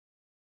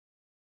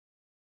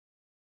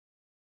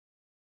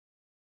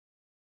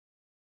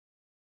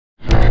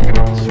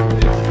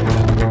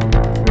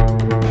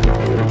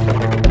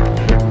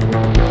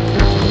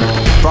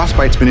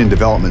Frostbite's been in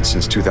development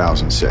since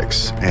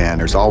 2006, and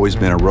there's always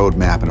been a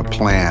roadmap and a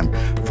plan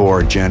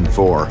for Gen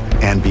 4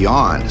 and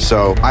beyond.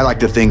 So I like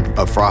to think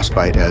of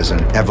Frostbite as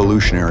an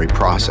evolutionary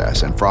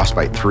process, and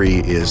Frostbite 3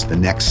 is the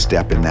next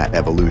step in that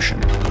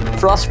evolution.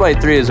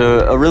 Frostbite 3 is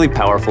a really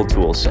powerful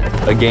tool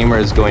set. A gamer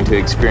is going to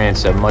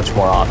experience a much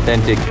more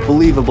authentic,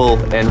 believable,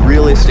 and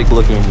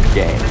realistic-looking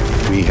game.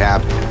 We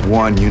have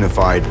one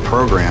unified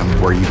program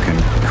where you can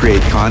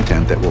create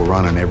content that will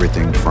run on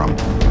everything from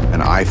an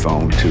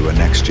iPhone to a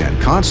next-gen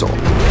console.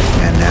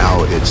 And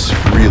now it's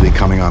really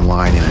coming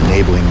online and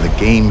enabling the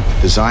game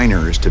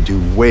designers to do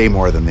way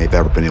more than they've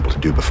ever been able to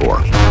do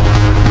before.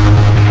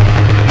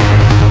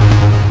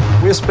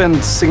 We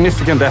spend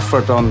significant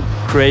effort on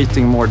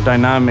creating more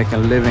dynamic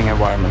and living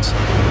environments.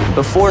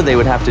 Before, they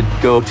would have to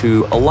go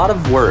to a lot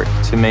of work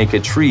to make a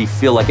tree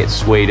feel like it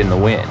swayed in the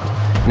wind.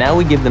 Now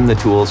we give them the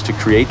tools to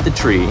create the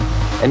tree,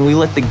 and we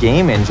let the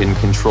game engine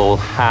control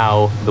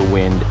how the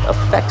wind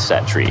affects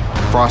that tree.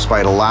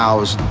 Frostbite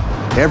allows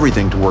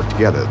everything to work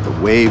together.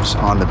 The waves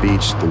on the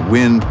beach, the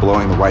wind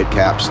blowing the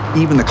whitecaps,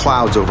 even the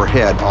clouds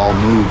overhead all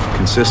move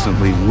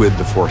consistently with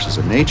the forces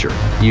of nature.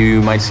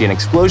 You might see an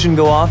explosion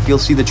go off, you'll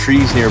see the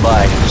trees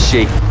nearby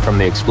shake from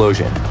the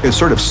explosion. It's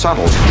sort of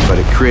subtle, but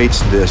it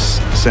creates this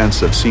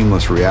sense of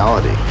seamless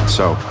reality.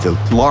 So the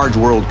large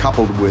world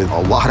coupled with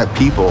a lot of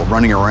people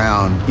running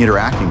around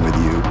interacting with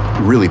you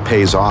really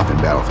pays off in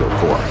Battlefield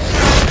 4.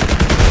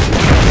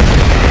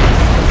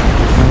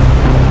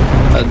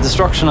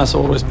 Destruction has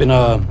always been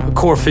a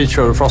core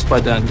feature of the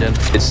Frostbite engine.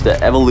 It's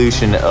the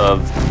evolution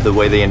of the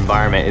way the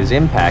environment is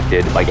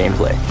impacted by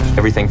gameplay.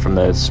 Everything from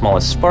the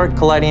smallest spark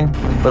colliding,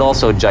 but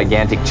also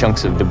gigantic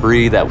chunks of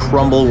debris that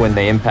crumble when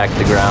they impact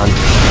the ground.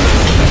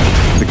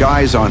 The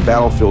guys on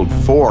Battlefield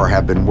 4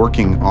 have been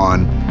working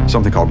on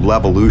something called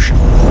Levolution.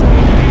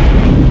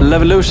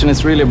 Levolution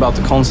is really about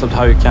the concept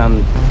how you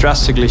can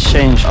drastically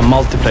change a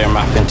multiplayer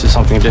map into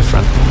something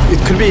different. It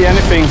could be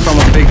anything from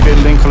a big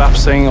building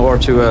collapsing or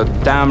to a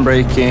dam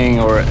breaking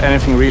or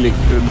anything really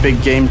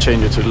big game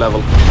changer to the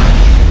level.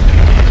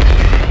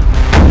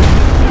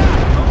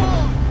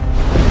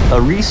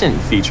 A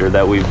recent feature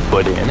that we've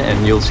put in,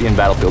 and you'll see in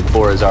Battlefield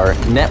 4, is our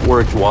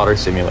networked water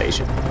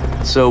simulation.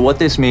 So what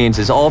this means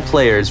is all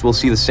players will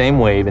see the same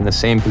wave in the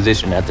same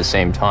position at the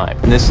same time.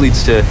 And this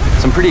leads to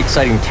some pretty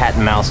exciting cat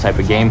and mouse type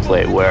of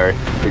gameplay where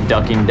you're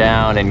ducking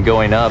down and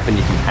going up and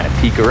you can kind of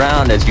peek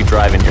around as you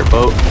drive in your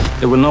boat.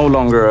 It will no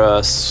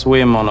longer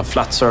swim on a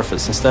flat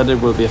surface. Instead,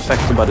 it will be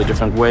affected by the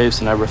different waves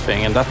and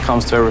everything. And that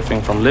comes to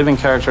everything from living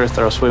characters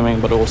that are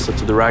swimming, but also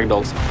to the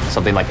ragdolls.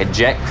 Something like a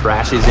jet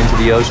crashes into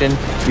the ocean,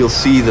 you'll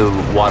see the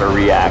water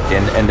react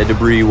and the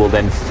debris will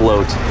then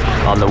float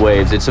on the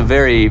waves. It's a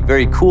very,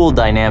 very cool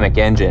dynamic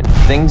engine.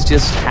 Things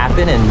just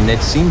happen and it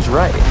seems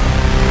right.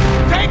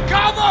 Take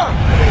cover!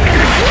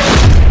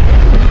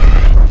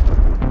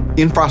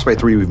 In Frostbite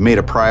 3, we've made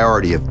a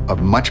priority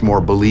of much more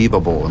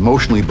believable,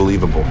 emotionally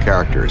believable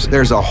characters.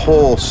 There's a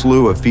whole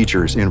slew of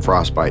features in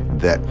Frostbite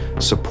that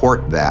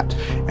support that,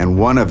 and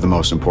one of the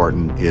most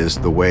important is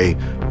the way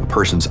a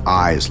person's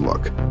eyes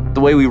look.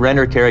 The way we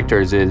render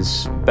characters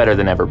is better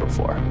than ever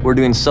before. We're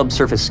doing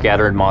subsurface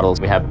scattered models.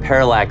 We have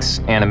parallax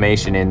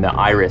animation in the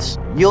iris.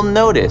 You'll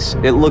notice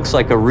it looks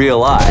like a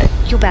real eye.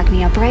 You'll back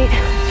me up, right?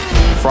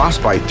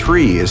 Frostbite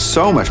 3 is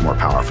so much more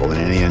powerful than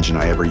any engine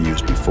I ever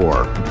used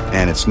before.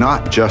 And it's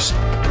not just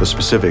the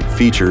specific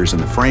features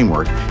and the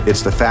framework,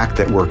 it's the fact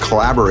that we're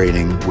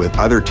collaborating with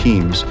other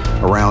teams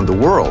around the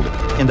world.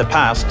 In the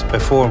past,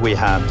 before we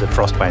had the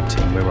Frostbite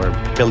team, we were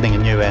building a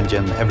new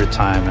engine every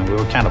time and we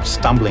were kind of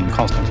stumbling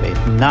constantly.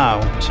 Now,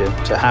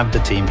 to have the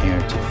team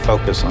here to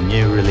focus on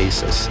new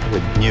releases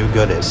with new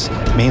goodies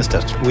means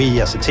that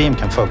we as a team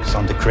can focus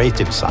on the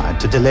creative side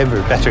to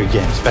deliver better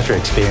games, better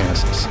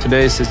experiences.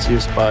 Today it's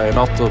used by a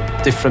lot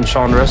of different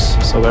genres,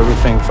 so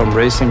everything from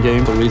racing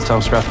games to real-time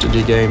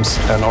strategy games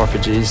and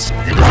RPGs.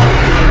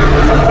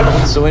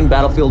 So in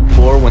Battlefield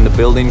 4, when the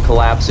building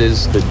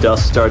collapses, the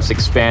dust starts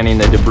expanding,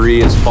 the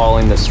debris is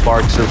falling, the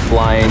sparks are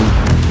flying,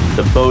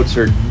 the boats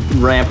are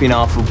ramping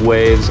off of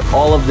waves,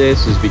 all of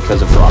this is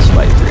because of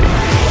Frostbite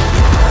 3.